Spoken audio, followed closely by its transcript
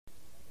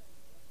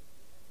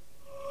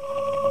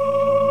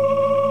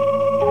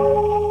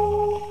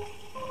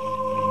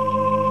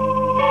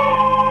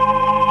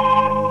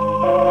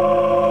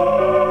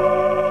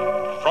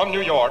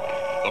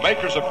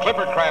manufacturers of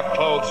Clippercraft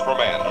clothes for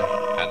men,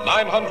 and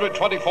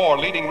 924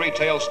 leading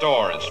retail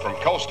stores from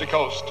coast to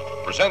coast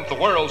present the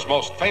world's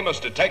most famous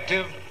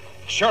detective,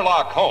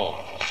 Sherlock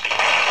Holmes.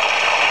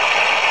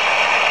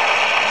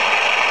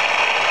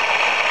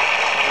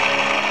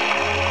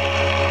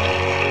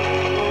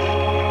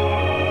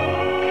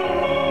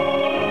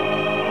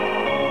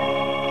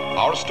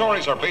 Our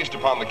stories are based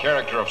upon the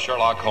character of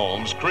Sherlock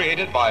Holmes,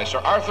 created by Sir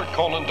Arthur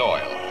Conan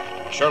Doyle.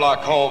 Sherlock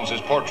Holmes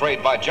is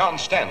portrayed by John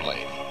Stanley,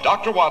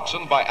 Dr.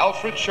 Watson by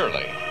Alfred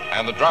Shirley,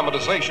 and the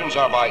dramatizations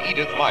are by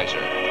Edith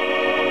Meiser.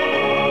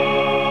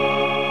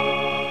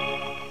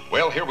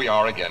 Well, here we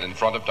are again in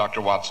front of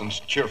Dr. Watson's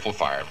cheerful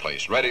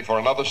fireplace, ready for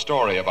another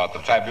story about the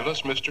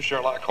fabulous Mr.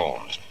 Sherlock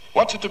Holmes.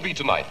 What's it to be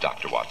tonight,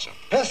 Dr. Watson?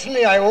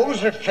 Personally, I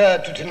always refer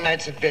to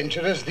tonight's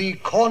adventure as the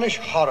Cornish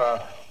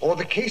Horror, or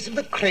the case of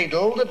the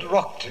cradle that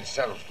rocked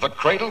itself. The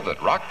cradle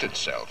that rocked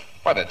itself?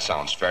 Why, that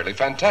sounds fairly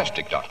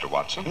fantastic, Dr.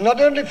 Watson.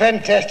 Not only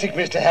fantastic,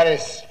 Mr.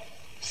 Harris,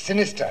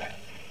 sinister.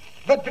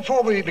 But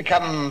before we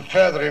become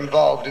further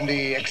involved in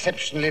the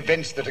exceptional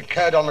events that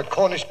occurred on the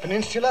Cornish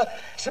Peninsula,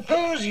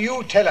 suppose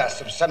you tell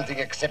us of something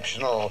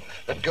exceptional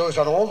that goes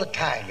on all the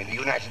time in the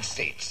United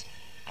States.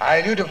 I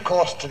allude, of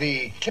course, to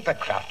the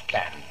Clippercraft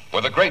plan.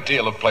 With a great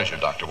deal of pleasure,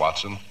 Dr.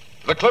 Watson.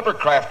 The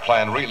Clippercraft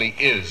plan really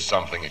is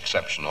something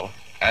exceptional,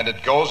 and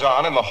it goes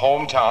on in the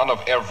hometown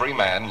of every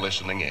man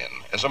listening in.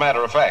 As a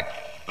matter of fact,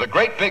 the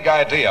great big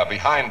idea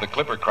behind the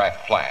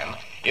Clippercraft plan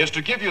is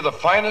to give you the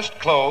finest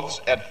clothes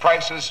at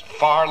prices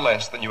far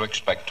less than you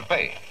expect to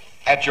pay.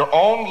 At your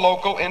own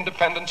local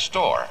independent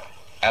store,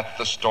 at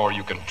the store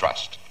you can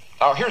trust.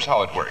 Now, here's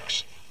how it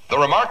works. The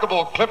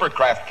remarkable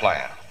Clippercraft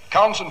plan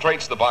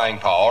concentrates the buying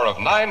power of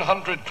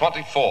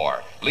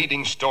 924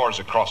 leading stores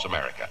across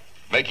America,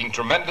 making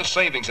tremendous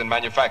savings in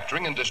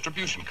manufacturing and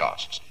distribution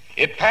costs.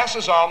 It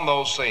passes on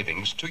those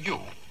savings to you.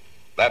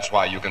 That's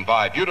why you can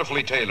buy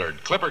beautifully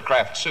tailored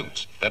Clippercraft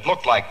suits that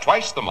look like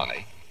twice the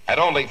money at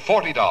only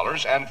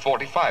 $40 and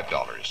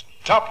 $45.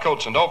 Top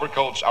coats and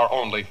overcoats are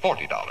only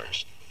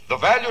 $40. The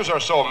values are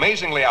so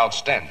amazingly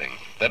outstanding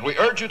that we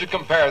urge you to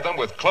compare them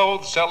with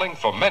clothes selling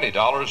for many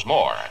dollars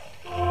more.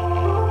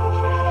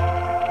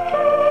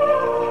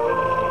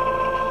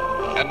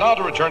 And now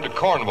to return to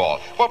Cornwall.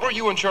 What were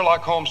you and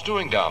Sherlock Holmes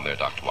doing down there,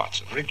 Dr.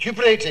 Watson?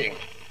 Recuperating.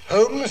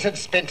 Holmes had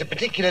spent a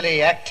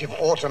particularly active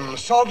autumn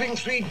solving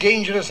 3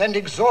 dangerous and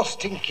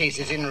exhausting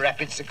cases in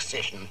rapid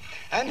succession,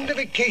 and a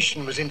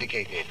vacation was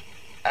indicated.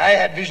 I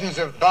had visions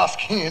of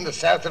basking in the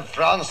south of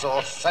France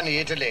or sunny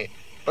Italy,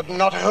 but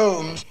not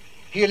Holmes.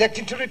 He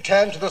elected to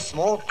return to the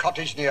small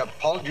cottage near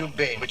Poldhu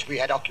Bay, which we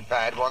had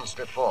occupied once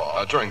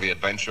before. During the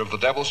adventure of the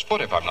Devil's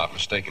Foot, if I'm not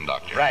mistaken,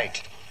 Doctor.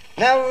 Right.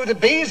 Now, the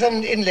bays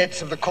and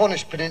inlets of the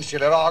Cornish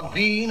Peninsula are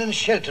green and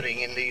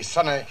sheltering in the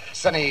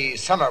sunny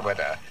summer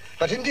weather.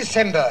 But in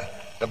December,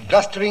 the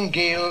blustering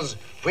gales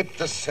whipped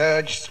the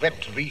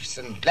surge-swept reefs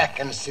and black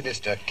and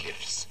sinister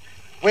cliffs.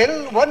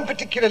 Well, one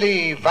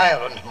particularly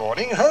violent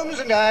morning, Holmes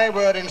and I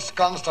were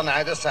ensconced on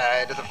either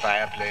side of the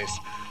fireplace.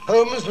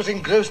 Holmes was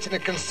engrossed in a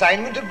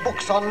consignment of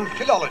books on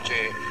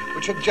philology,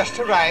 which had just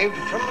arrived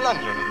from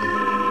London.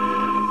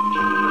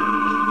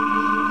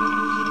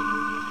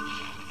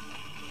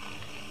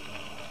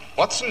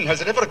 Watson, has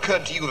it ever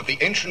occurred to you that the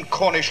ancient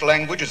Cornish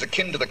language is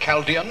akin to the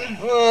Chaldean?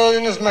 Well,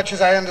 inasmuch as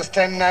I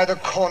understand neither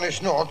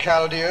Cornish nor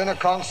Chaldean, I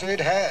can't say it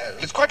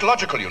has. It's quite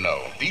logical, you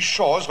know. These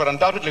shores were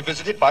undoubtedly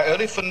visited by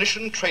early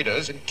Phoenician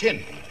traders in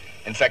tin.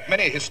 In fact,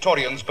 many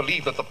historians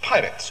believe that the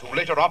pirates who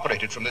later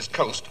operated from this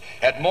coast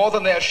had more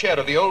than their share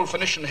of the old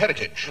Phoenician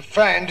heritage. A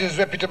fine,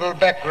 disreputable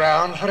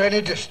background for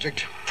any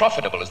district.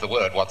 Profitable is the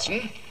word,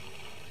 Watson.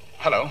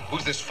 Hello,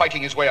 who's this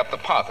fighting his way up the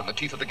path in the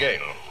teeth of the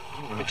gale?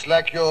 Looks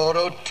like your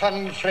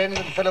rotund friend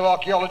and fellow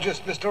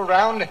archaeologist, Mr.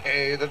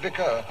 Roundhay, the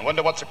vicar. I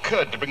wonder what's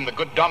occurred to bring the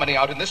good Dominie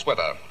out in this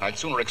weather. I'd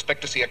sooner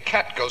expect to see a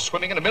cat go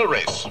swimming in a mill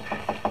race.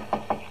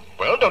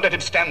 Well, don't let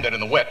him stand there in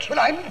the wet. Well,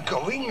 I'm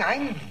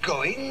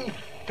going.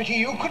 Pity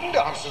you couldn't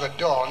answer the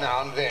door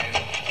now and then.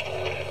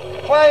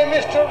 Why,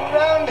 Mr.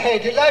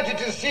 Roundhay, delighted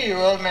to see you,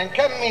 old man.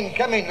 Come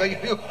in.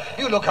 Well,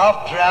 you look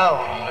half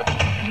drowned.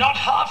 Not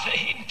half,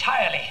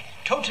 entirely.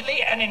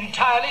 Totally and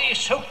entirely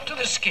soaked to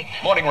the skin.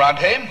 Morning,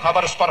 Roundhay. How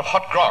about a spot of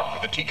hot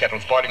grog? The tea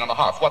kettle's boiling on the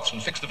hearth.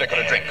 Watson, fix the vicar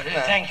a drink.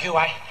 Thank you.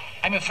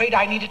 I'm afraid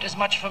I need it as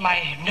much for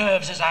my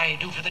nerves as I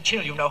do for the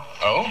chill, you know.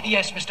 Oh?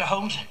 Yes, Mr.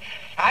 Holmes.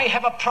 I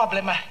have a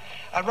problem,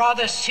 a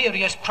rather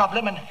serious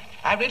problem, and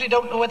I really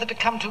don't know whether to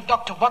come to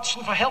Dr.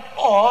 Watson for help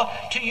or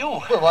to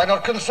you. Well, why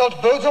not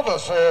consult both of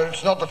us?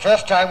 It's not the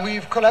first time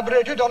we've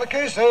collaborated on a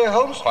case,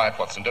 Holmes? Quiet,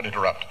 Watson. Don't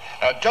interrupt.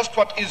 Just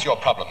what is your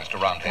problem, Mr.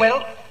 Roundhay?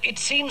 Well, it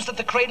seems that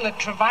the cradle at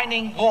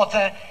Trevining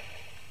Water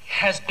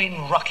has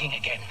been rocking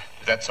again.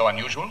 Is that so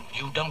unusual?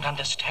 You don't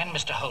understand,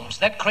 Mr. Holmes.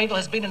 That cradle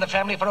has been in the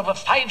family for over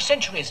 5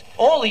 centuries.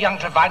 All the young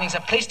Trevinings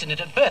are placed in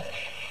it at birth.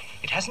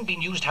 It hasn't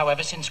been used,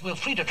 however, since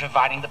Wilfrida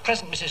Trevining, the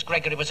present Mrs.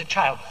 Gregory, was a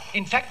child.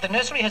 In fact, the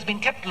nursery has been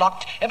kept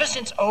locked ever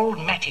since old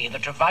Mattie, the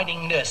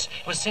Trevining nurse,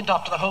 was sent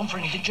off to the home for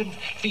indigent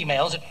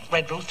females at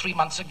Red Roof 3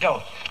 months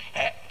ago.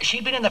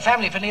 She'd been in the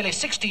family for nearly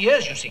 60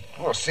 years, you see.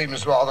 Well,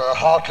 seems rather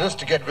heartless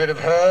to get rid of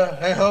her,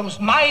 eh, Holmes?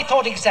 My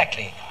thought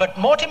exactly. But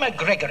Mortimer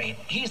Gregory,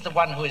 he's the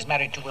one who is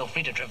married to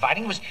Wilfrida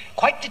Trevining, was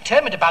quite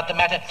determined about the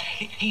matter.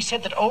 He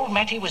said that old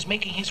Mattie was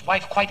making his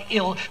wife quite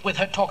ill with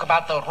her talk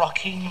about the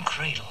rocking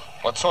cradle.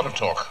 What sort of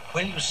talk?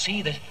 Well, you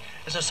see, there's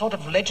a sort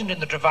of legend in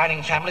the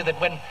Trevining family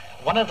that when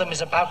one of them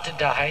is about to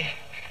die,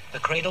 the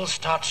cradle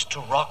starts to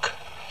rock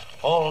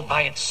all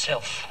by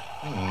itself.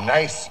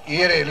 Nice,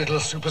 eerie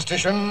little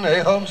superstition,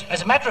 eh, Holmes?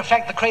 As a matter of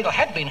fact, the cradle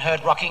had been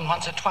heard rocking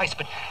once or twice,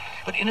 but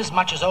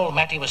inasmuch as old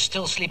Mattie was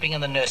still sleeping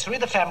in the nursery,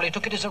 the family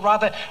took it as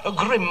a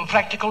grim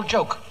practical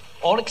joke,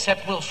 all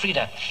except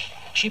Wilfrida.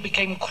 She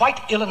became quite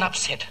ill and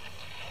upset,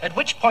 at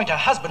which point her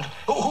husband,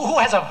 who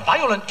has a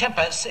violent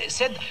temper,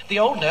 said the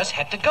old nurse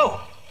had to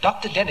go.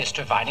 Dr. Dennis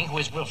Trevining, who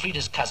is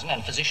Wilfrida's cousin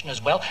and physician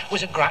as well,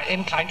 was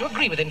inclined to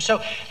agree with him, so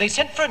they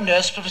sent for a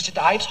nurse from St.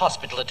 Ives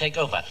Hospital to take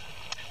over.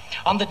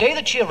 On the day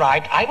that she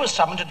arrived, I was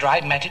summoned to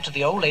drive Mattie to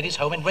the old lady's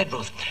home in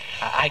Redruth.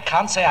 I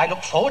can't say I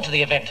looked forward to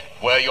the event.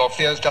 Were your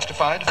fears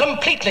justified?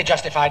 Completely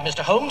justified, Mr.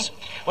 Holmes.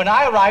 When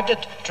I arrived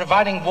at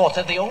Trevining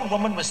Water, the old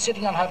woman was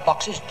sitting on her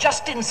boxes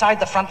just inside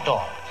the front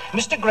door.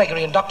 Mr.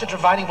 Gregory and Dr.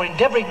 Trevining were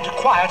endeavoring to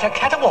quiet her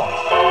caterwaul.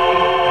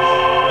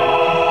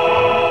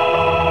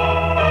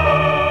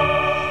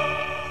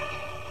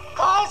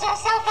 Calls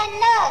herself a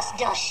nurse,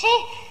 does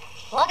she?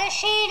 What does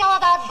she know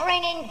about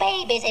bringing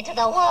babies into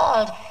the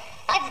world?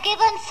 I've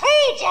given 3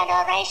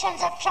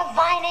 generations of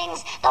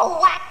Trevinings the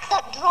whack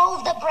that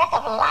drove the breath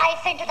of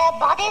life into their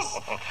bodies.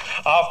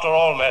 After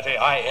all, Mattie,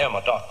 I am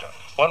a doctor.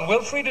 When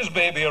Wilfrida's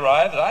baby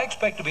arrives, I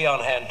expect to be on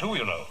hand too,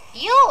 you know.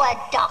 You a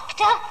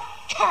doctor?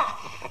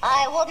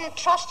 I wouldn't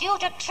trust you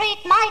to treat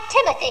my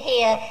Timothy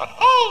here.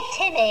 Hey,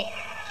 Timmy.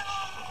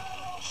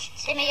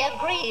 Timmy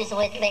agrees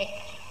with me.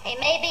 He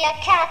may be a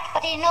cat,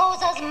 but he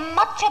knows as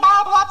much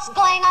about what's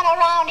going on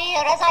around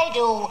here as I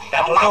do.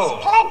 That'll and that's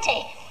do.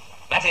 plenty.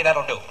 Mattie,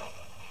 that'll do.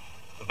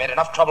 You've made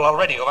enough trouble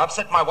already. You've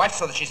upset my wife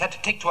so that she's had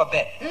to take to her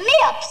bed. Me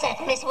upset,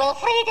 Miss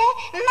Wilfrida?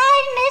 My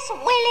Miss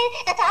Willie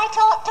that I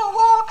taught to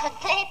walk and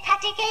play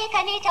patty cake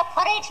and eat a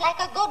porridge like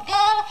a good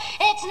girl?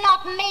 It's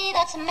not me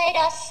that's made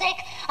her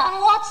sick. And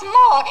what's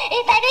more,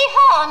 if any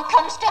harm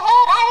comes to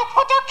her, I'll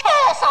put a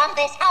curse on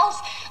this house.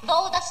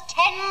 Though there's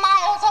 10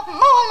 miles of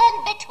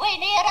moorland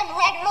between here and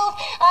Redruth,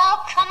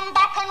 I'll come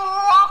back and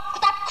rock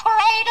that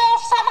cradle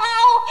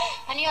somehow.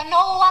 And you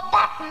know what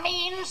that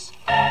means.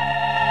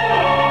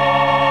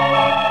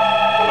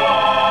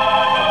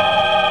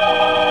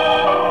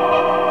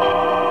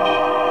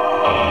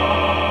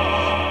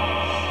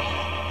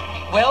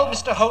 Well,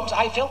 Mr. Holmes,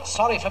 I felt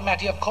sorry for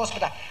Mattie, of course,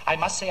 but I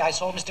must say I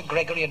saw Mr.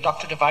 Gregory and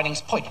Dr.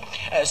 Trevining's point.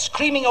 A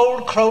screaming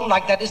old crone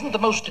like that isn't the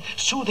most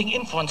soothing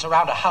influence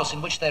around a house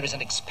in which there is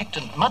an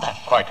expectant mother.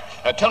 Quite.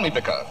 Tell me,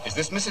 Vicar, is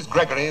this Mrs.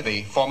 Gregory,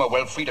 the former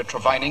Wilfrida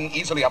Trevining,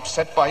 easily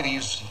upset by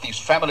these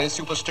family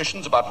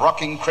superstitions about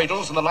rocking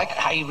cradles and the like?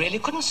 I really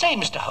couldn't say,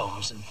 Mr.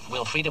 Holmes.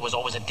 Wilfrida was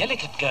always a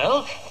delicate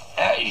girl.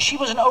 She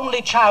was an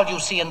only child, you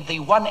see, and the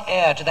one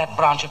heir to that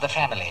branch of the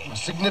family.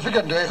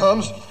 Significant, eh,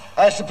 Holmes?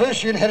 I suppose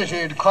she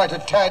inherited quite a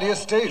tidy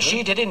estate.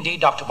 She did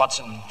indeed, Dr.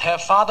 Watson. Her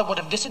father would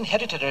have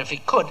disinherited her if he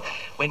could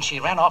when she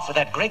ran off with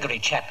that Gregory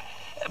chap.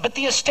 But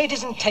the estate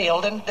is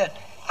entailed, and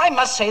I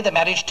must say the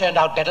marriage turned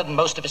out better than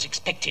most of us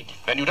expected.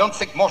 Then you don't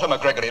think Mortimer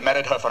Gregory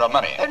married her for her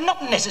money?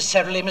 Not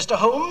necessarily, Mr.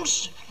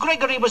 Holmes.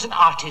 Gregory was an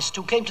artist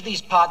who came to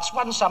these parts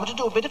one summer to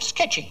do a bit of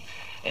sketching.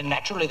 And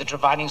naturally, the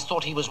Trevinings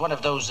thought he was one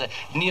of those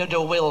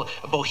ne'er-do-well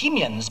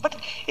bohemians, but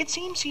it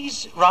seems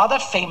he's rather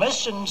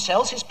famous and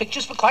sells his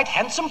pictures for quite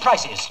handsome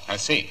prices. I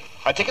see.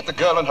 I take it the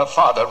girl and her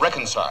father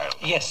reconciled.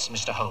 Yes,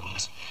 Mr.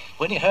 Holmes.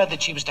 When he heard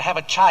that she was to have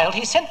a child,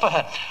 he sent for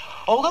her.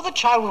 Although the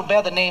child will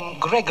bear the name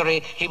Gregory,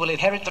 he will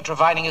inherit the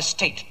Trevining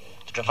estate.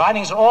 The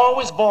Trevinings are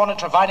always born at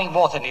Trevining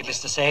Water,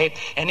 needless to say.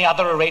 Any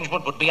other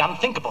arrangement would be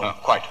unthinkable.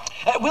 Quite.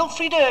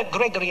 Wilfrida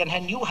Gregory and her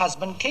new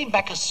husband came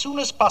back as soon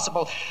as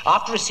possible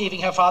after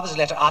receiving her father's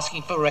letter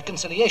asking for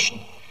reconciliation.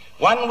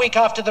 1 week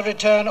after the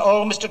return,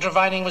 old Mr.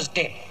 Trevining was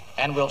dead,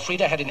 and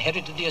Wilfrida had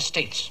inherited the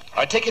estates.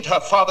 I take it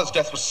her father's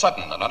death was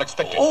sudden and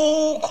unexpected.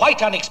 Oh,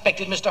 quite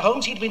unexpected, Mr.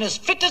 Holmes. He'd been as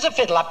fit as a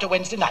fiddle up to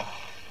Wednesday night.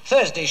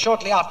 Thursday,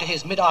 shortly after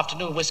his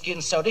mid-afternoon whiskey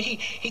and soda,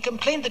 he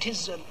complained that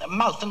his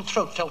mouth and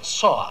throat felt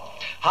sore.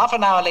 Half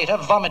an hour later,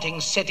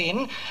 vomiting set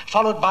in,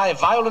 followed by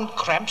violent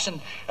cramps and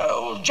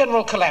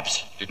general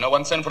collapse. Did no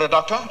one send for a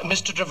doctor?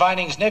 Mr.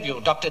 Trevining's nephew,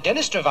 Dr.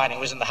 Dennis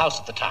Trevining, was in the house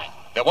at the time.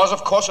 There was,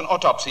 of course, an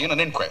autopsy and an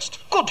inquest.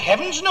 Good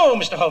heavens, no,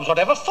 Mr. Holmes.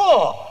 Whatever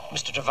for?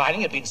 Mr. Trevining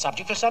had been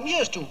subject for some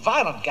years to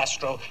violent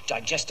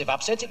gastro-digestive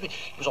upsets. It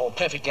was all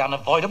perfectly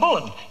unavoidable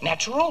and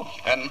natural.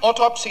 An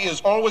autopsy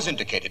is always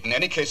indicated in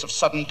any case of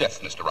sudden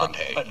death, Mr.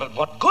 Roundhay. But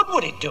what good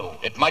would it do?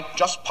 It might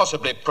just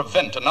possibly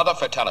prevent another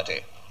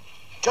fatality.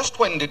 Just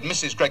when did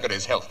Mrs.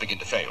 Gregory's health begin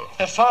to fail?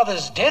 Her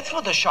father's death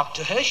was a shock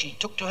to her. She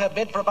took to her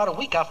bed for about a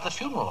week after the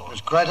funeral. It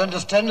was quite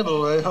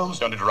understandable, eh, Holmes?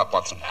 Don't interrupt,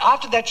 Watson.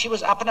 After that, she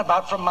was up and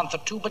about for a month or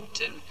two,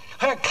 but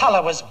her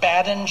color was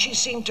bad, and she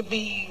seemed to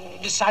be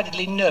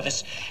decidedly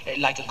nervous.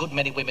 Like a good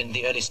many women in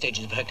the early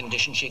stages of her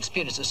condition, she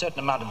experienced a certain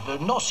amount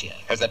of nausea.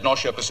 Has that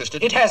nausea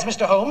persisted? It has,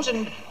 Mr. Holmes,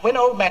 and when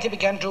old Mattie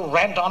began to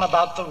rant on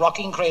about the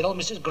rocking cradle,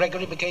 Mrs.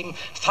 Gregory became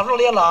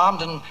thoroughly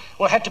alarmed and,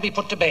 had to be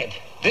put to bed.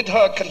 Did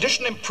her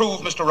condition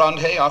improve, Mr.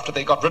 Roundhay, after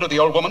they got rid of the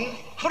old woman?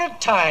 For a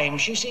time,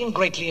 she seemed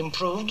greatly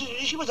improved.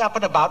 She was up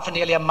and about for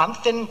nearly a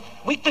month, and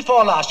week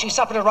before last, she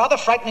suffered a rather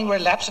frightening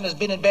relapse and has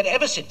been in bed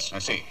ever since. I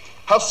see.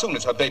 How soon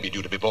is her baby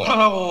due to be born?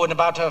 Oh, in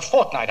about a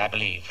fortnight, I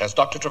believe. Has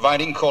Dr.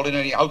 Trevining called in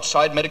any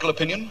outside medical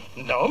opinion?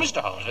 No,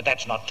 Mr. Holmes, but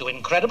that's not too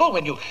incredible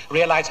when you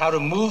realize how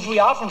removed we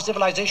are from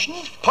civilization.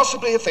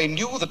 Possibly if they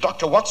knew that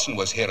Dr. Watson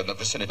was here in the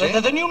vicinity.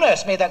 The new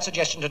nurse made that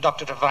suggestion to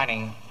Dr.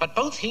 Trevining, but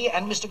both he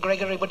and Mr.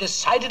 Gregory were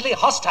decidedly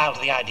hostile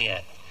to the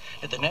idea.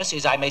 The nurse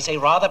is, I may say,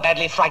 rather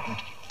badly frightened.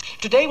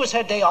 Today was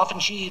her day off,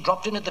 and she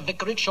dropped in at the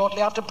vicarage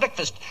shortly after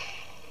breakfast.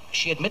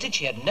 She admitted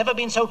she had never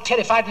been so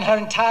terrified in her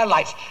entire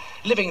life,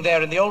 living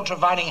there in the old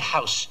Trevining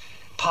house,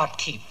 part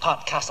keep,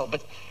 part castle,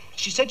 but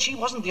she said she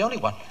wasn't the only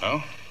one.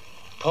 Oh?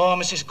 Poor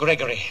Mrs.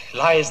 Gregory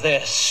lies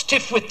there,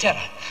 stiff with terror,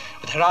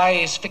 with her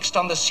eyes fixed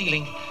on the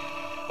ceiling,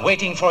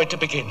 waiting for it to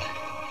begin.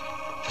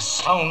 The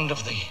sound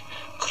of the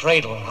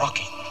cradle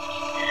rocking.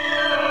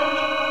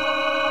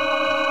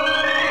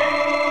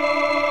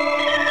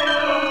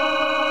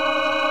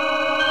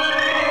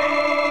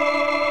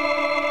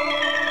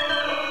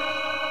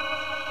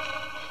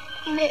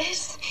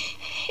 Miss,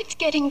 it's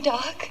getting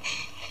dark.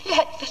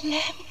 Light the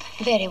lamp.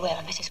 Very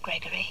well, Mrs.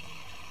 Gregory.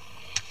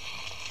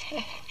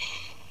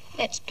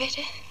 That's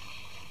better.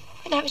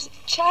 When I was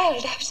a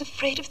child, I was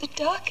afraid of the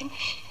dark, and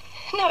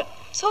now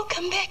it's all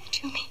come back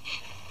to me.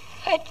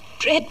 I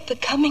dread the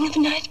coming of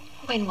night.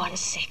 When one's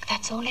sick,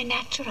 that's only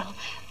natural.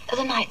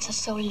 The nights are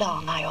so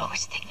long, I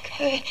always think.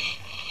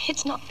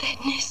 It's not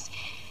that, Miss.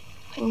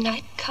 When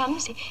night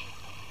comes,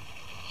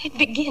 it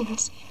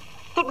begins.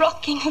 The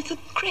rocking of the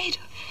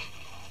cradle.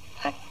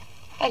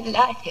 I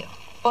lie here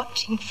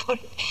watching for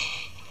it.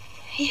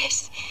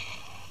 Yes.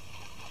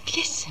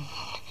 Listen.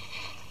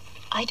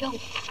 I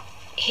don't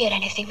hear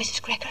anything,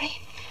 Mrs.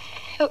 Gregory.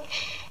 Oh,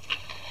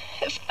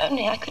 if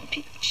only I could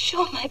be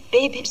sure my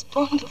baby's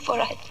born before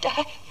I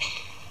die.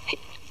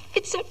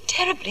 It's so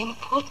terribly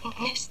important,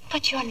 Miss.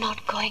 But you're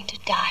not going to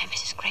die,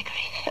 Mrs.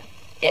 Gregory.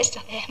 Yes,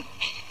 I am.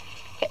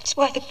 That's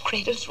why the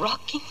cradle's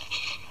rocking.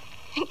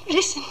 And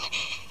listen.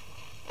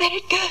 There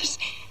it goes.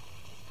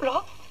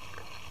 Rock.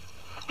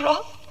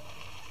 Rock.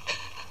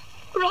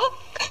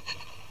 Rock.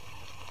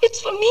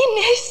 It's for me,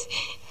 Miss.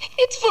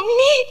 It's for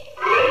me.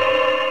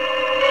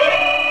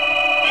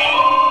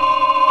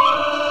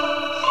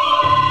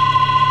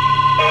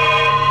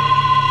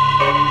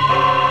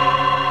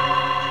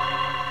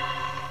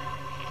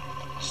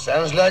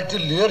 Sounds like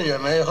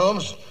delirium, eh,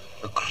 Holmes?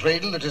 A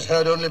cradle that is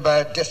heard only by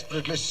a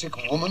desperately sick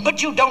woman.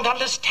 But you don't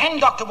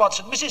understand, Dr.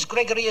 Watson. Mrs.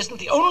 Gregory isn't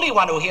the only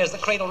one who hears the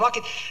cradle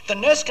rocket. The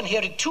nurse can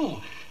hear it,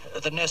 too.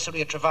 The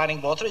nursery at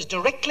Trevining Water is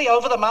directly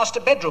over the master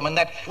bedroom, and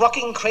that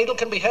rocking cradle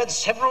can be heard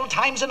several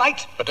times a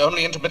night. But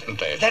only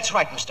intermittently. That's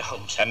right, Mr.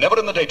 Holmes. And never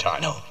in the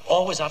daytime. No,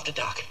 always after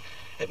dark.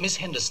 Miss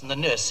Henderson, the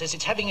nurse, says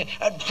it's having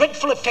a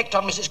dreadful effect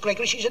on Mrs.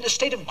 Gregory. She's in a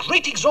state of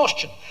great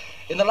exhaustion.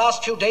 In the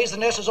last few days, the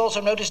nurse has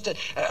also noticed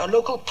a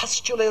local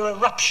pustular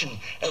eruption.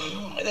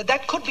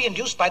 That could be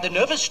induced by the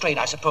nervous strain,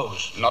 I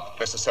suppose. Not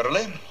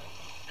necessarily.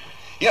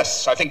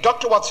 Yes, I think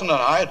Dr. Watson and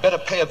I had better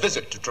pay a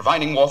visit to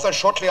Trevining Water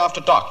shortly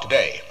after dark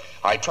today.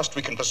 I trust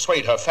we can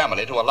persuade her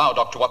family to allow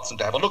Dr. Watson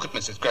to have a look at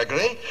Mrs.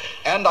 Gregory,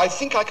 and I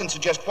think I can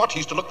suggest what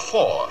he's to look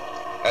for.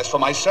 As for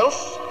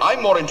myself,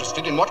 I'm more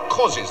interested in what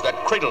causes that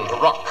cradle to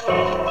rock.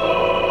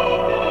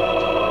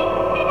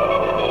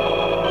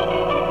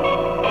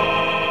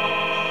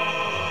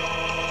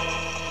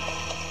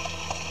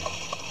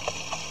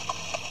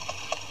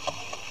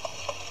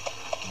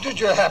 Did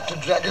you have to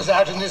drag us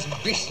out in this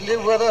beastly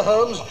weather,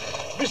 Holmes?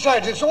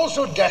 Besides, it's all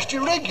so dashed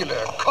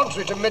irregular,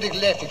 contrary to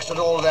medical ethics and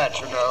all that,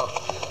 you know.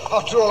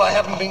 After all, I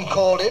haven't been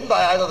called in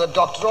by either the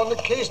doctor on the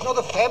case nor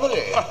the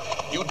family.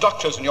 You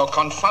doctors and your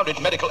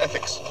confounded medical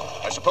ethics.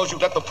 I suppose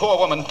you'd let the poor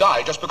woman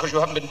die just because you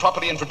haven't been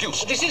properly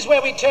introduced. This is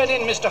where we turn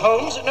in, Mr.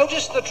 Holmes.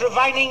 Notice the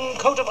Trevining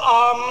coat of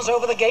arms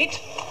over the gate?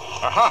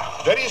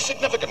 Aha, very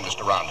significant,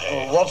 Mr.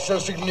 Roundhay. Oh, what's so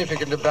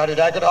significant about it?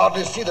 I could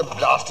hardly see the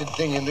blasted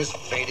thing in this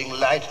fading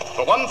light.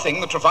 For one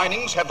thing, the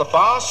Trevinings had the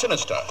bar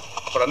sinister.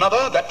 For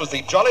another, that was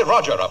the Jolly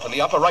Roger up in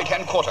the upper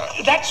right-hand quarter.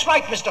 That's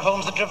right, Mr.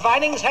 Holmes. The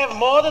Trevinings have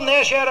more than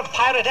their share of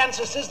pirate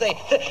ancestors.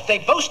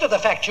 They boast of the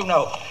fact, you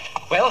know.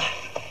 Well,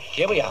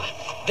 here we are.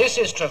 This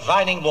is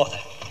Trevining Water.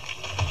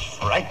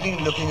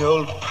 Frightening-looking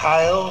old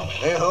pile,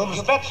 eh, Holmes?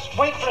 You bet.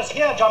 Wait for us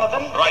here,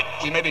 Jonathan. Right,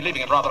 we may be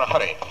leaving in rather a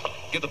hurry.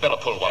 Give the bell a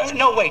pull, Watson.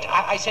 No, wait.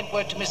 I sent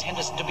word to Miss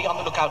Henderson to be on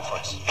the lookout for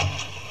us.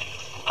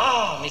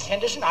 Ah, Miss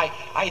Henderson,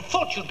 I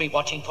thought you'd be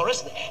watching for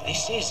us.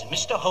 This is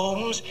Mr.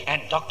 Holmes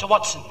and Dr.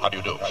 Watson. How do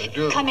you do? How do you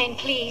do? Come in,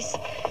 please.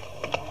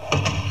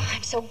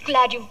 I'm so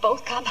glad you've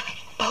both come.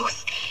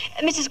 Both.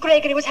 Mrs.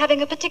 Gregory was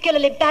having a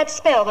particularly bad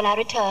spell when I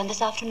returned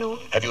this afternoon.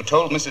 Have you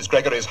told Mrs.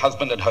 Gregory's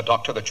husband and her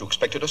doctor that you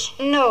expected us?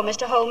 No,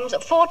 Mr. Holmes.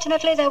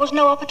 Fortunately, there was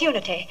no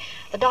opportunity.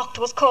 The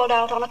doctor was called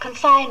out on a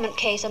confinement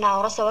case an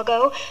hour or so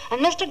ago,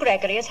 and Mr.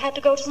 Gregory has had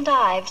to go to St.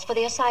 Ives for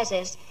the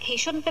assizes. He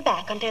shouldn't be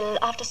back until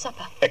after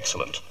supper.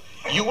 Excellent.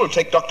 You will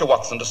take Dr.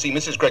 Watson to see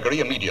Mrs. Gregory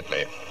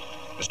immediately.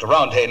 Mr.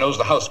 Roundhay knows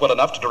the house well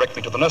enough to direct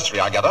me to the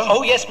nursery, I gather.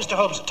 Oh, yes, Mr.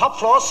 Holmes. Top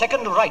floor,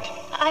 second right.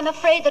 I'm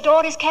afraid the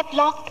door is kept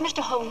locked, Mr.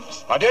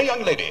 Holmes. My dear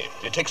young lady,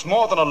 it takes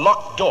more than a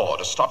locked door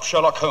to stop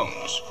Sherlock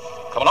Holmes.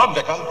 Come along,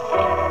 Vicar.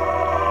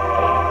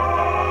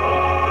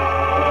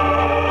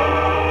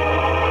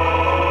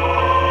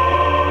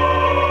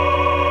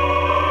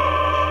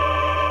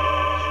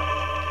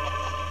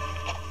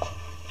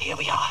 Here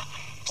we are.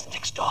 It's the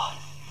next door.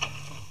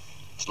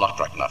 It's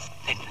locked right enough.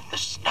 Then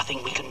there's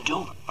nothing we can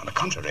do. On the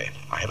contrary,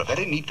 I have a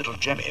very neat little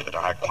jemmy that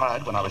I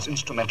acquired when I was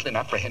instrumental in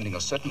apprehending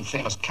a certain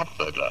famous cat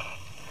burglar.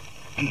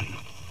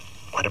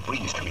 Quite a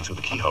breeze coming through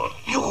the keyhole.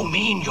 You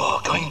mean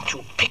you're going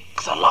to pick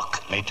the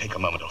lock? May take a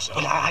moment or so.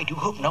 Well, I do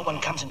hope no one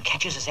comes and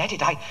catches us at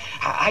it.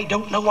 I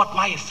don't know what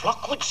my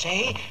flock would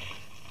say.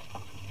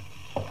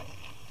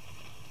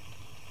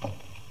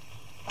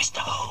 Mr.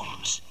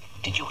 Holmes,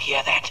 did you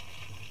hear that?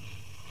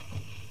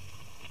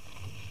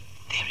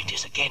 There it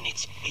is again.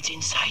 It's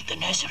inside the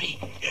nursery.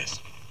 Yes.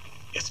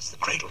 Yes, it's the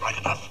cradle right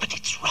enough. But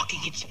it's rocking.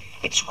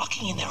 It's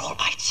rocking in there all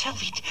by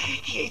itself.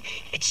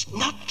 It's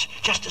not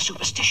just a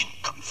superstition.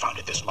 Confound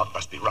it, this lock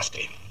must be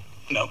rusty.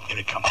 No, here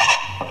it comes.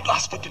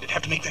 Blast it, did it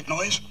have to make that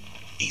noise?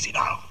 Easy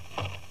now.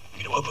 I'm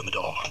going to open the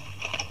door.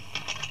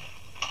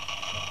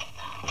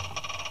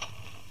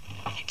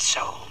 It's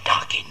so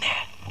dark in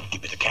there.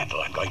 Give me the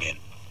candle, I'm going in.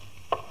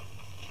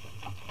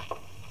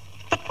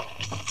 But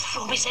the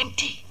room is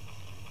empty.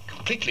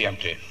 Completely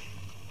empty.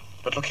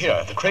 But look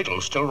here, the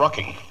cradle's still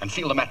rocking, and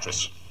feel the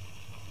mattress.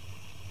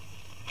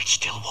 It's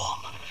still warm.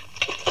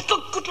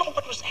 Good Lord,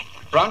 what was that?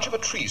 Branch of a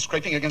tree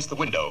scraping against the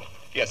window.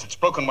 Yes, it's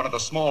broken one of the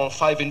small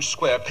 5-inch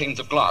square panes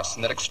of glass,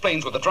 and that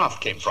explains where the draft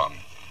came from.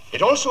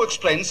 It also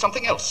explains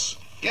something else.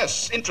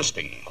 Yes,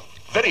 interesting.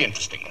 Very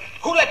interesting.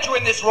 Who let you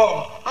in this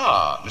room?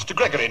 Ah, Mr.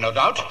 Gregory, no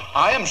doubt.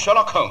 I am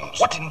Sherlock Holmes.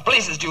 What in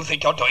blazes do you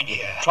think you're doing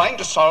here? Trying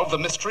to solve the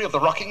mystery of the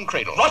rocking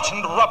cradle.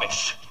 Rotten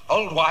rubbish.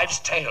 Old wives'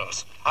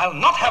 tales. I'll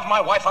not have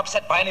my wife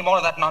upset by any more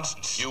of that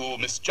nonsense. You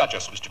misjudge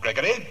us, Mr.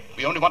 Gregory.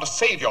 We only want to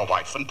save your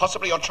wife and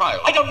possibly your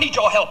child. I don't need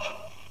your help.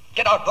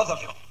 Get out, both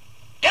of you.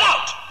 Get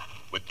out!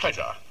 With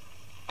pleasure.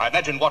 I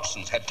imagine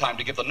Watson's had time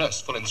to give the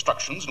nurse full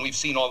instructions, and we've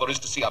seen all there is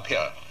to see up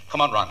here.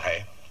 Come on,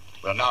 Roundhay.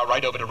 We'll now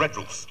ride over to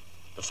Redruth.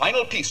 The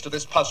final piece to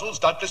this puzzle is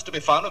doubtless to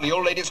be found in the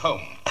old lady's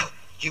home.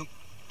 You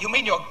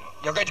mean you're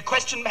going to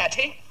question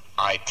Mattie?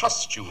 I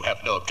trust you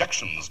have no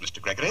objections,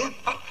 Mr. Gregory.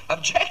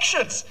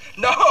 Objections?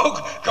 No,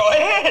 go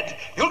ahead.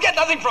 You'll get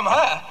nothing from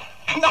her.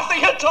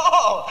 Nothing at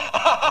all.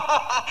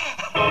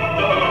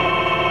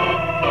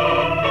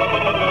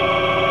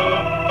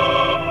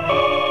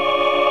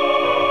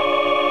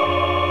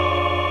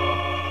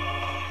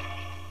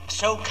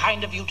 So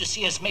kind of you to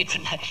see us,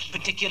 matron,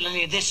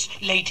 particularly this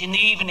late in the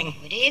evening.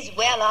 It is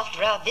well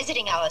after our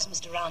visiting hours,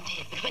 Mr.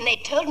 Roundhead, but when they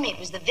told me it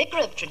was the vicar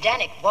of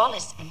Tredanick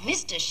Wallace,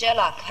 Mr.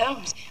 Sherlock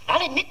Holmes,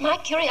 I'll admit my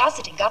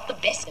curiosity got the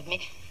best of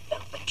me.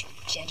 Oh, but you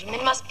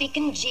gentlemen must be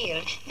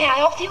congealed. May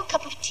I offer you a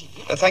cup of tea?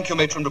 Thank you,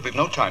 matron, but we've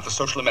no time for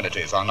social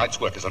amenities. Our night's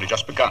work has only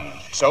just begun.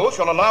 So, if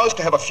you'll allow us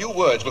to have a few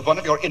words with one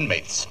of your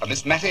inmates,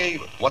 Miss Mattie,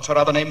 what's her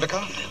other name,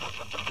 Vicar?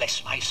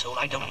 Bless my soul,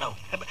 I don't know.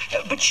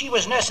 But she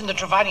was nurse in the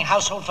Trevining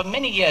household for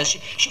many years.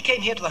 She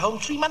came here to the home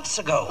 3 months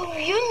ago. Oh,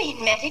 you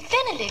mean Mattie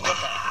Fennelly,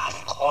 Vicar?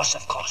 Of course,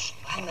 of course.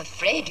 I'm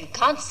afraid you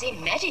can't see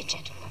Mattie,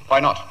 gentlemen. Why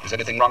not? Is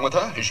anything wrong with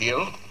her? Is she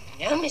ill?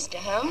 No, Mr.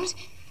 Holmes.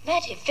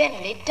 Mattie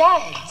Fennelly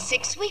died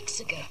 6 weeks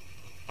ago.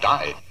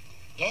 Died?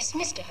 Yes,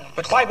 Mr. Holmes.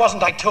 But why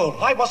wasn't I told?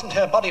 Why wasn't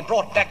her body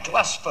brought back to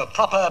us for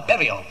proper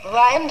burial? Well,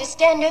 I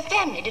understand her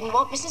family didn't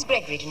want Mrs.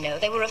 Gregory to know.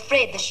 They were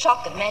afraid the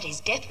shock of Mattie's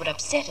death would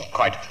upset her.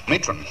 Quite.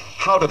 Matron,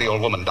 how did the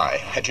old woman die?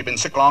 Had she been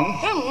sick long?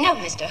 Oh, no,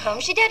 Mr.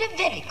 Holmes. She'd had a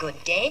very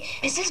good day.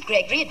 Mrs.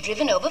 Gregory had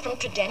driven over from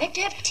Tredanick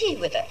to have tea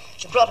with her.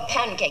 She brought a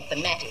pound cake for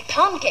Mattie.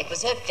 Pound cake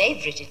was her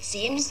favorite, it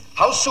seems.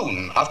 How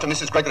soon after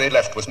Mrs. Gregory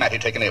left was Mattie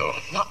taken ill?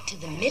 Not till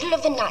the middle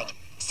of the night.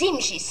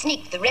 Seems she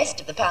sneaked the rest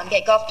of the pound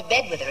cake off to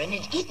bed with her and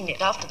had eaten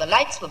it after the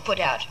lights were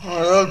put out.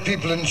 Old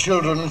people and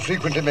children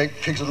frequently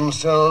make pigs of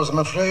themselves, I'm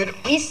afraid.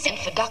 We sent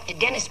for Dr.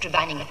 Dennis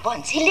Trevining at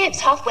once. He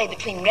lives halfway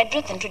between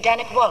Redruth and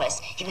Tredanick Wallace.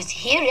 He was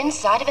here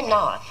inside of an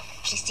hour.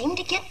 She seemed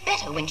to get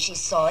better when she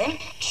saw him.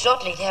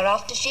 Shortly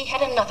thereafter, she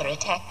had another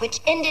attack, which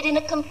ended in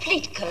a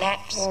complete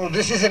collapse. Oh,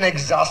 this is an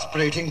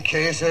exasperating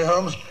case, eh,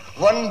 Holmes?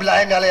 One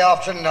blind alley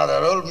after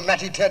another. Old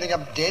Mattie turning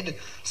up dead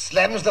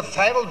slams the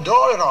final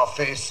door in our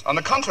face. On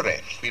the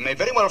contrary, we may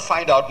very well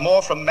find out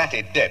more from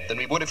Mattie dead than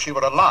we would if she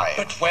were alive.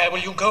 But where will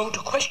you go to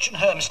question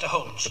her, Mr.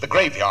 Holmes? To the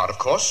graveyard, of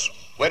course.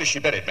 Where is she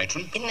buried,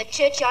 matron? In the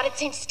churchyard at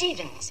St.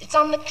 Stephen's. It's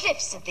on the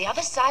cliffs at the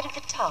other side of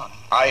the town.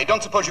 I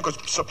don't suppose you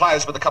could supply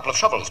us with a couple of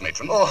shovels,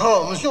 matron? Oh,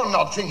 Holmes, you're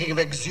not thinking of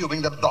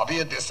exhuming the body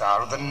at this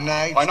hour of the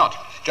night? Why not?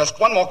 Just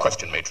one more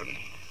question, matron.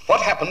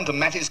 What happened to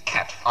Mattie's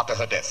cat after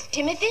her death?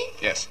 Timothy?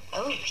 Yes.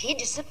 Oh, he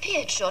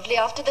disappeared shortly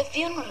after the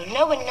funeral.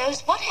 No one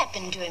knows what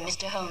happened to him,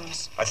 Mr.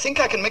 Holmes. I think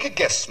I can make a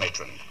guess,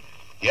 matron.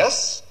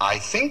 Yes, I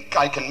think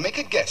I can make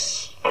a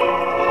guess.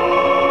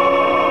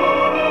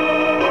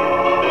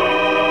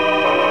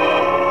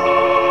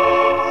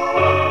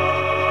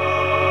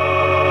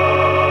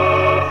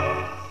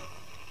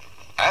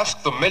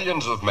 Ask the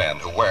millions of men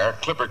who wear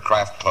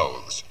Clippercraft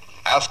clothes.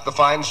 Ask the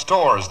fine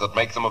stores that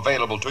make them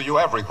available to you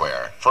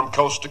everywhere, from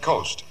coast to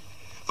coast.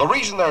 The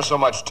reason there's so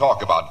much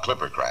talk about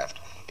Clippercraft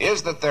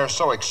is that they're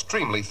so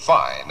extremely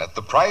fine at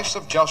the price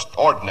of just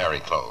ordinary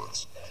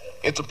clothes.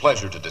 It's a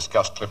pleasure to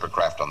discuss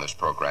Clippercraft on this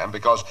program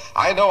because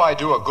I know I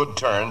do a good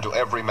turn to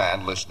every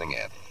man listening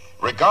in.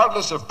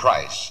 Regardless of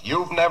price,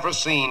 you've never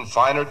seen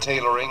finer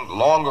tailoring,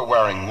 longer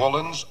wearing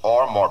woolens,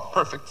 or more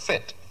perfect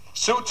fit.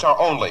 Suits are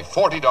only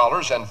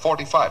 $40 and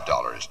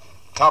 $45.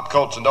 Top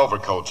coats and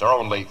overcoats are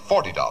only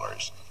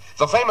 $40.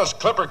 The famous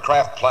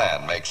Clippercraft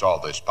plan makes all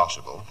this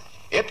possible.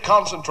 It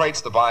concentrates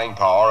the buying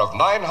power of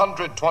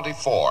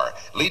 924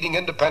 leading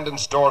independent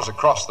stores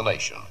across the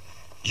nation.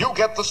 You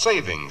get the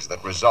savings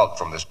that result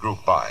from this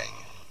group buying.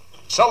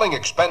 Selling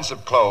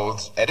expensive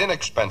clothes at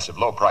inexpensive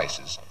low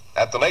prices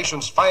at the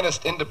nation's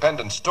finest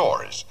independent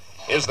stores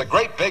is the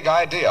great big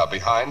idea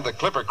behind the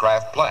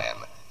Clippercraft plan.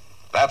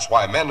 That's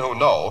why men who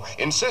know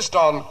insist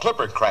on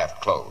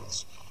Clippercraft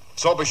clothes.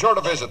 So be sure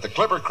to visit the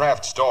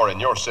Clippercraft store in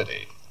your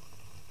city.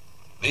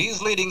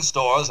 These leading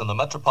stores in the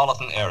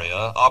metropolitan area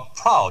are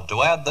proud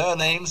to add their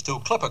names to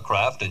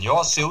Clippercraft in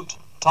your suit,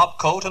 top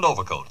coat, and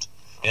overcoat.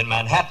 In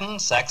Manhattan,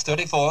 Saks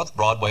 34th,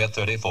 Broadway at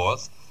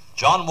 34th.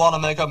 John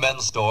Wanamaker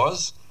Men's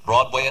Stores,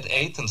 Broadway at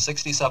 8th and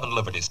 67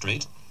 Liberty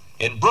Street.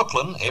 In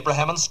Brooklyn,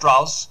 Abraham and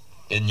Strauss.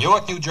 In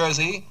Newark, New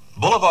Jersey,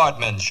 Boulevard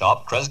Men's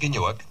Shop, Kresge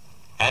Newark.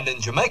 And in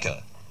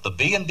Jamaica, the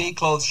B&B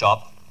Clothes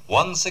Shop,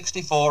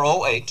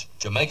 16408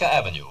 Jamaica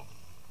Avenue.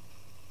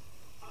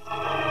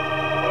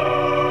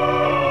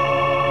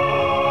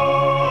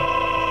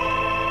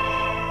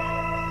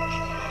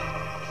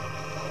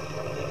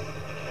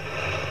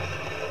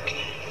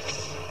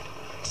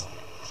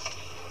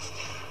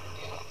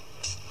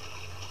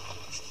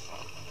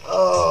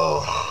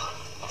 Oh,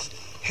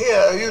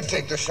 here, you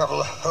take the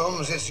shovel,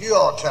 Holmes. It's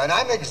your turn.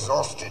 I'm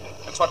exhausted.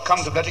 That's what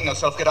comes of letting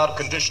yourself get out of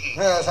condition.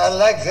 Yes, I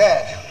like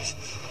that.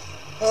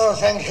 Oh,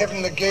 thank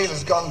heaven the gale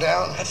has gone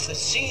down. But the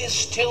sea is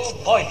still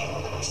boiling.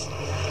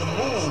 The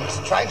moon's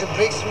trying to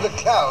break through the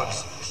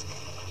clouds.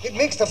 It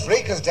makes the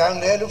breakers down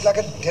there look like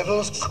a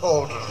devil's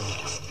cauldron.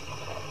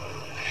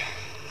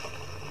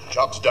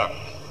 Job's done.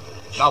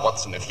 Now,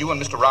 Watson, if you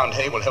and Mr.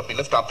 Roundhay will help me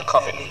lift out the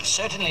coffin.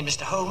 Certainly,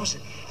 Mr. Holmes.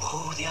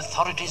 Oh, the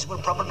authorities will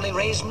probably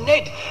raise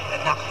Ned.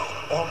 Now,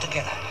 all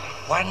together.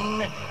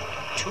 1,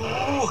 2...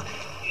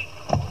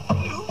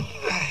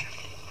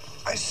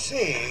 I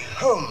say,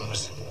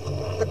 Holmes,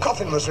 the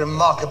coffin was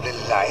remarkably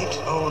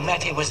light. Oh,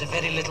 Mattie was a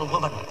very little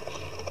woman.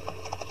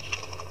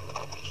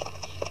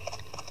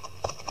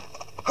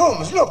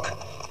 Holmes, look.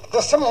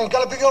 There's someone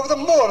galloping over the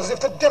moor as if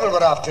the devil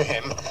were after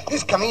him.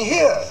 He's coming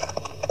here.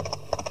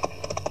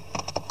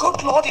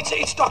 Good Lord,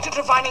 it's Dr.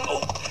 Trevining.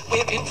 Oh,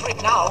 we're in for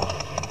it now.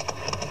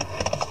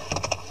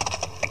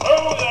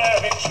 Oh, there,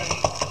 Vixen.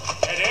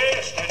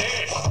 Steady,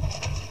 steady.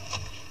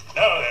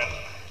 Now then,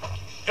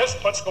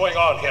 just what's going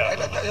on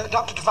here?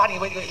 Dr. Trevining,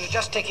 we're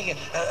just taking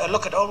a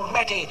look at old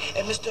Mattie,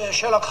 Mr.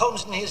 Sherlock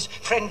Holmes and his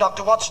friend,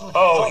 Dr. Watson.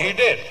 Oh, he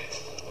did.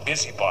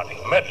 Busybody,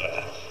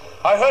 meddler.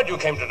 I heard you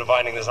came to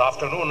Divining this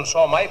afternoon and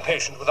saw my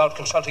patient without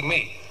consulting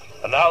me.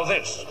 And now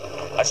this.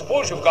 I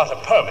suppose you've got a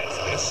permit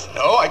for this.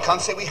 No, I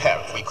can't say we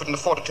have. We couldn't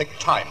afford to take the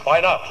time.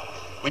 Why not?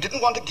 We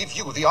didn't want to give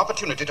you the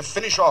opportunity to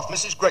finish off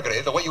Mrs.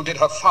 Gregory the way you did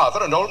her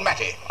father and old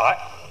Mattie.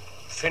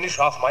 Finish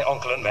off my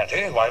uncle and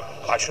Mattie?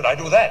 Why should I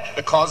do that?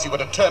 Because you were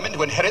determined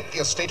to inherit the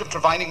estate of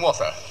Trevining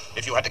Walther.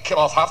 If you had to kill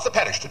off half the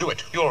parish to do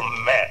it. You're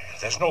mad.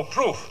 There's no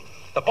proof.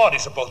 The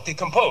bodies are both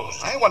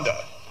decomposed. I wonder,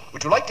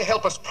 would you like to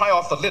help us pry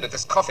off the lid of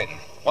this coffin?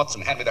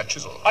 Watson, hand me that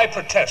chisel. I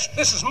protest.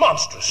 This is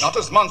monstrous. Not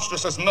as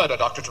monstrous as murder,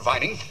 Dr.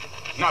 Trevining.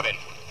 Now then.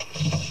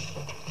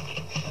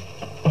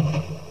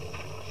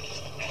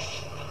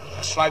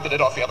 Slide the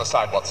lid off the other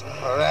side, Watson.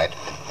 All right.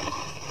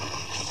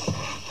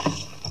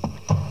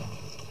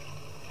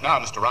 Now,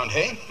 Mr.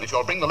 Roundhay, if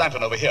you'll bring the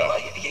lantern over here.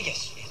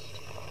 Yes.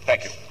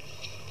 Thank you.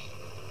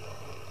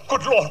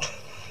 Good Lord.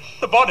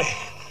 The body.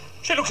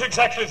 She looks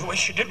exactly the way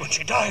she did when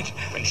she died.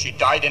 When she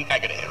died in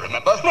agony,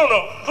 remember?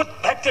 No.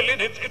 Put back the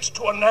lid. It's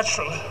too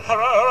unnatural. Her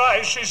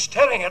eyes, she's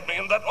staring at me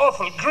in that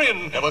awful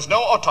grin. There was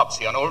no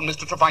autopsy on old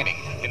Mr. Trevining.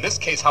 In this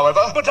case, however...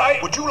 But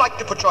Would you like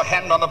to put your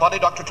hand on the body,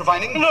 Dr.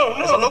 Trevining? No.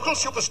 There's a local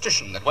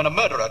superstition that when a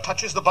murderer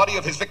touches the body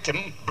of his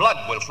victim, blood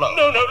will flow.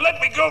 No,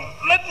 let me go.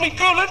 Let me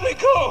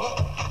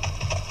go.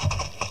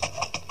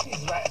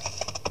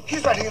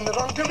 He's riding in the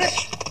wrong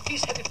direction.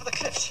 He's headed for the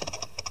cliffs.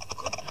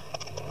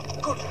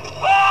 Good.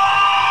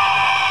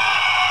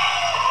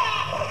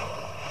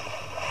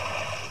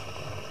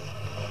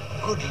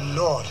 Good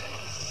Lord.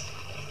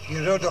 He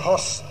rode the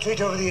horse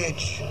straight over the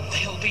edge.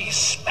 They'll be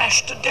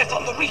smashed to death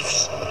on the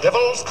reefs. The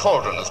Devil's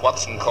Cauldron, as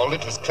Watson called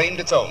it, has claimed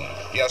its own.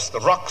 Yes, the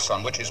rocks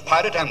on which his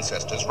pirate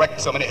ancestors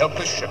wrecked so many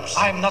helpless ships.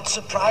 I'm not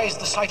surprised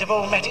the sight of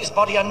old Matty's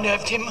body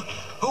unnerved him.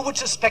 Who would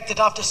suspect that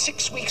after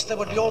 6 weeks there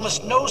would be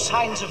almost no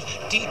signs of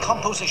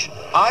decomposition?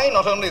 I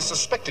not only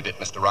suspected it,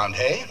 Mr.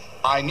 Roundhay,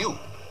 I knew.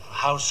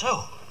 How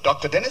so?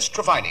 Dr. Dennis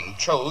Trevining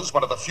chose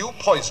one of the few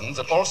poisons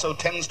that also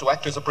tends to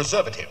act as a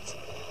preservative.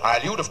 I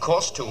allude, of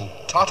course, to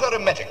tartar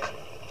emetic,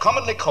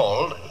 commonly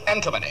called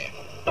antimony.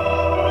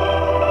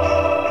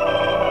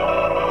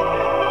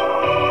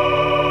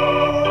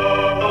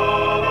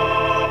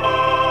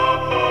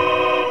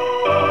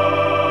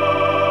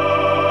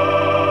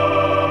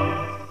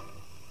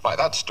 Why,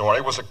 that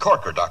story was a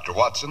corker, Dr.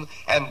 Watson,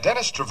 and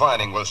Dennis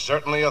Trevining was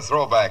certainly a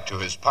throwback to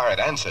his pirate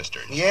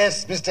ancestors.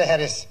 Yes, Mr.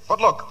 Harris.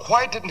 But look,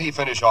 why didn't he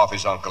finish off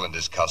his uncle and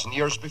his cousin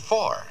years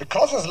before?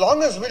 Because as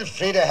long as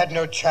Wilfreda had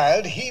no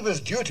child, he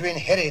was due to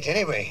inherit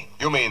anyway.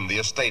 You mean the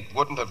estate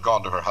wouldn't have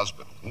gone to her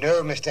husband?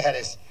 No, Mr.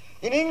 Harris.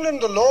 In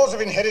England, the laws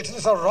of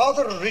inheritance are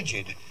rather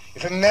rigid.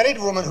 If a married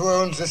woman who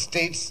owns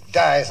estates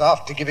dies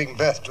after giving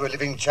birth to a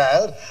living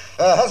child,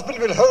 her husband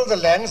will hold the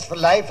lands for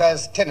life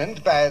as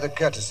tenant by the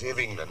courtesy of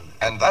England.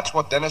 And that's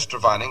what Dennis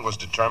Trevining was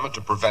determined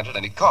to prevent at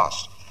any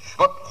cost.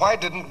 But why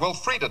didn't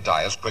Wilfreda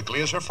die as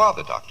quickly as her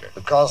father, Doctor?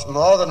 Because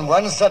more than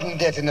one sudden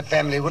death in the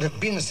family would have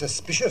been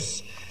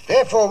suspicious.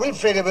 Therefore,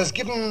 Wilfreda was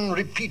given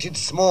repeated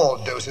small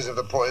doses of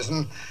the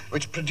poison,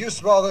 which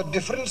produced rather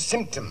different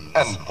symptoms.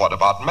 And what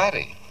about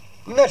Matty?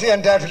 Matty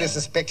undoubtedly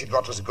suspected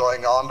what was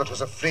going on, but was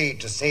afraid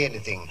to say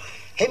anything.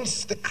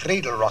 Hence the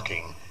cradle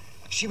rocking.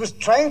 She was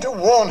trying to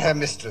warn her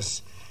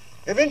mistress.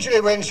 Eventually,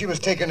 when she was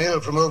taken ill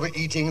from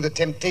overeating, the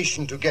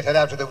temptation to get her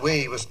out of the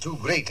way was too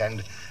great,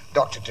 and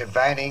Dr.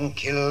 Trevining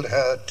killed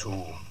her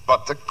too.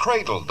 But the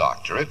cradle,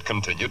 Doctor, it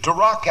continued to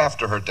rock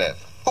after her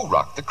death. Who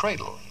rocked the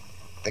cradle?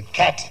 The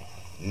cat.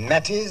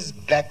 Matty's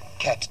black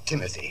cat,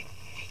 Timothy.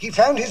 He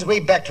found his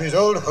way back to his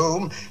old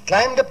home,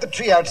 climbed up the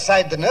tree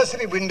outside the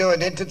nursery window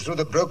and entered through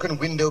the broken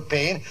window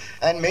pane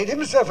and made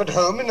himself at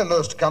home in the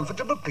most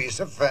comfortable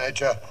piece of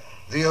furniture,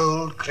 the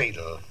old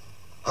cradle.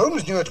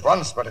 Holmes knew at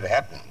once what had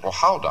happened. Well,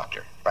 how,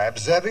 Doctor? By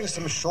observing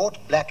some short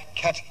black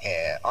cat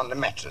hair on the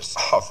mattress.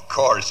 Of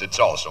course, it's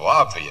also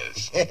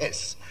obvious.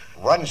 Yes.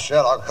 One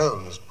Sherlock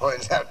Holmes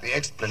points out the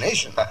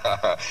explanation.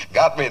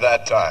 Got me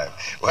that time.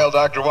 Well,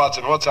 Dr.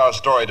 Watson, what's our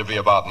story to be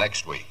about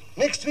next week?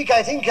 Next week,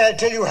 I think I'll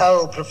tell you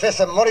how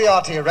Professor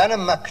Moriarty ran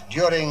amok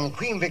during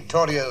Queen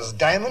Victoria's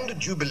Diamond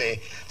Jubilee,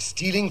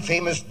 stealing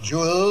famous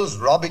jewels,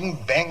 robbing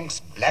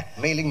banks,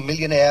 blackmailing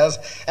millionaires,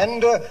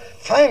 and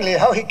finally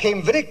how he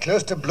came very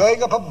close to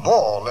blowing up a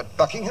ball at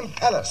Buckingham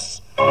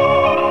Palace.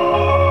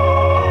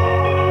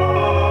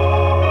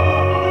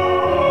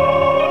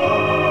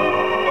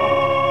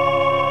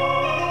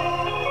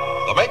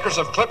 The makers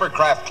of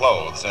Clippercraft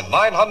clothes and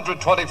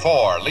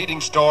 924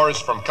 leading stores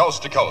from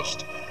coast to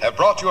coast have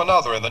brought you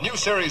another in the new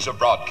series of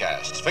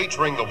broadcasts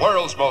featuring the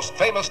world's most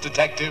famous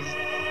detective,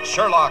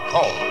 Sherlock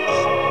Holmes.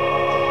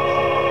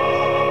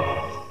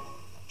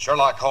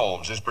 Sherlock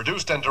Holmes is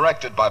produced and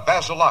directed by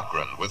Basil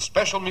Lochran with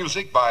special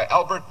music by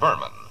Albert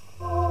Berman.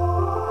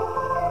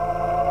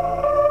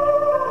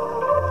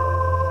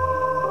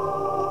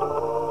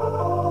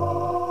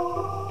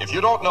 If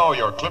you don't know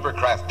your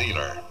Clippercraft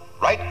dealer,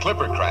 write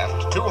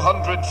Clippercraft,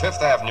 200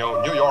 Fifth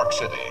Avenue, New York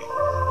City.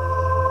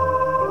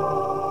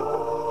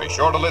 Be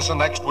sure to listen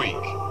next week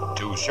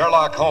to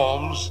Sherlock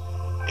Holmes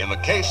in the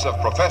case of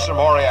Professor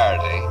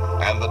Moriarty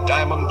and the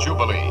Diamond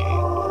Jubilee.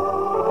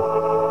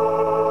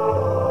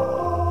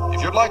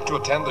 If you'd like to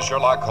attend the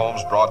Sherlock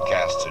Holmes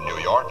broadcasts in New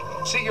York,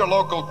 see your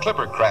local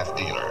Clippercraft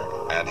dealer,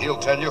 and he'll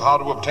tell you how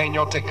to obtain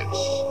your tickets.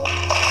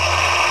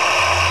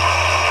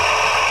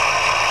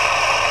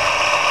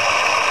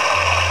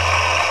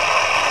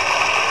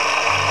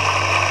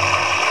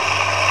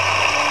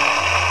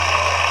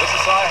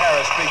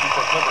 Speaking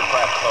for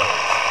Clippercraft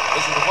Clothes.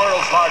 This is the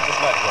world's largest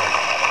network,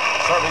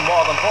 serving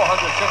more than 450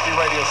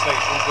 radio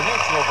stations, the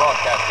Mutual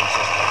Broadcasting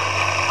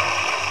System.